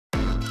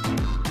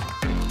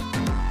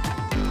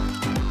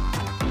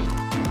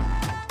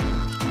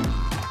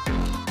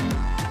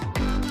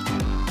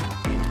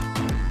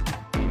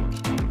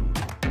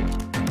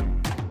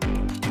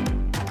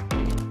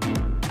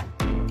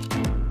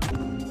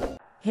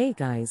Hey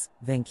guys,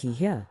 Venki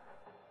here.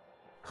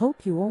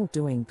 Hope you all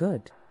doing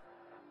good.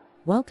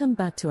 Welcome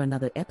back to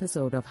another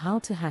episode of How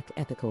to Hack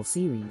Ethical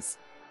series.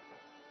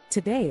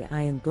 Today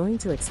I am going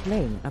to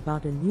explain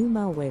about a new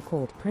malware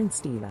called Prynt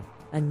Stealer,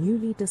 a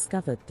newly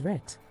discovered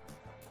threat.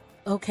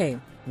 Okay,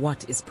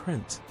 what is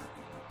Prynt?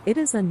 It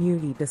is a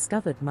newly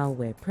discovered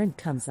malware. Prynt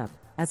comes up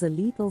as a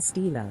lethal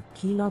stealer,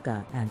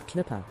 keylogger and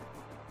clipper.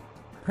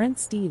 Prynt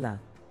Stealer.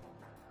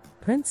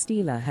 Prynt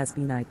Stealer has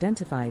been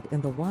identified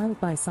in the wild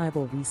by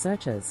cyber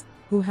researchers,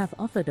 who have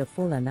offered a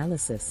full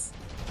analysis.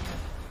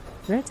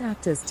 Threat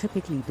actors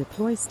typically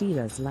deploy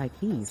stealers like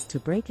these to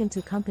break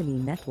into company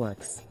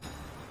networks.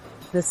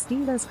 The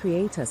stealer's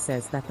creator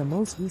says that the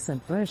most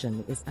recent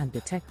version is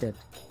undetected.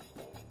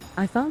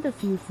 I found a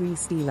few free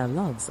stealer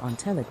logs on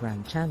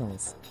Telegram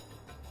channels.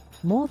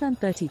 More than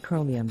 30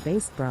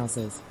 Chromium-based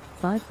browsers,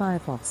 5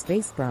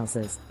 Firefox-based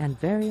browsers, and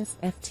various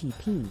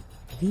FTP,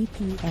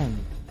 VPN,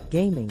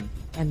 gaming,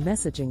 and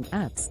messaging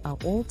apps are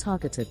all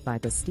targeted by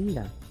the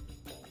stealer.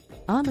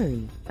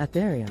 Armory,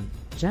 Ethereum,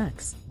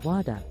 Jax,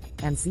 WADA,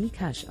 and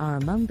Zcash are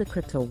among the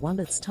crypto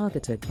wallets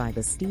targeted by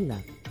the stealer.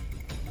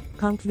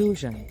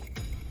 Conclusion: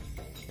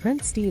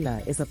 Prynt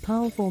Stealer is a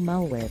powerful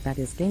malware that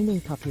is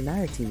gaining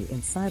popularity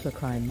in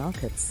cybercrime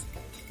markets.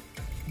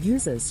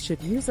 Users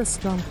should use a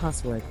strong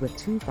password with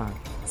two-FA,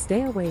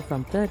 stay away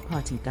from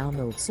third-party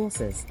download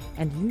sources,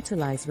 and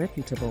utilize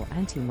reputable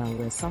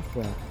anti-malware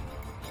software.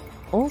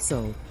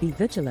 Also, be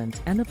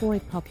vigilant and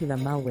avoid popular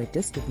malware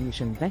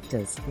distribution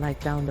vectors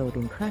like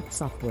downloading cracked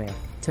software,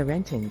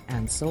 torrenting,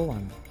 and so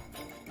on.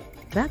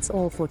 That's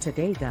all for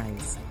today,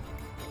 guys.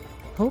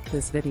 Hope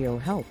this video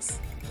helps.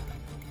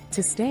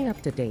 To stay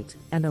up to date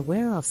and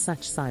aware of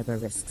such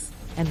cyber risks,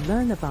 and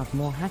learn about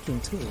more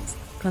hacking tools,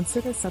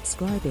 consider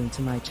subscribing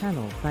to my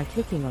channel by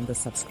clicking on the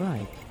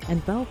subscribe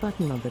and bell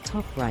button on the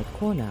top right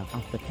corner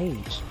of the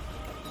page.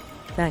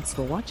 Thanks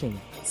for watching.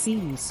 See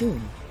you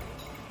soon.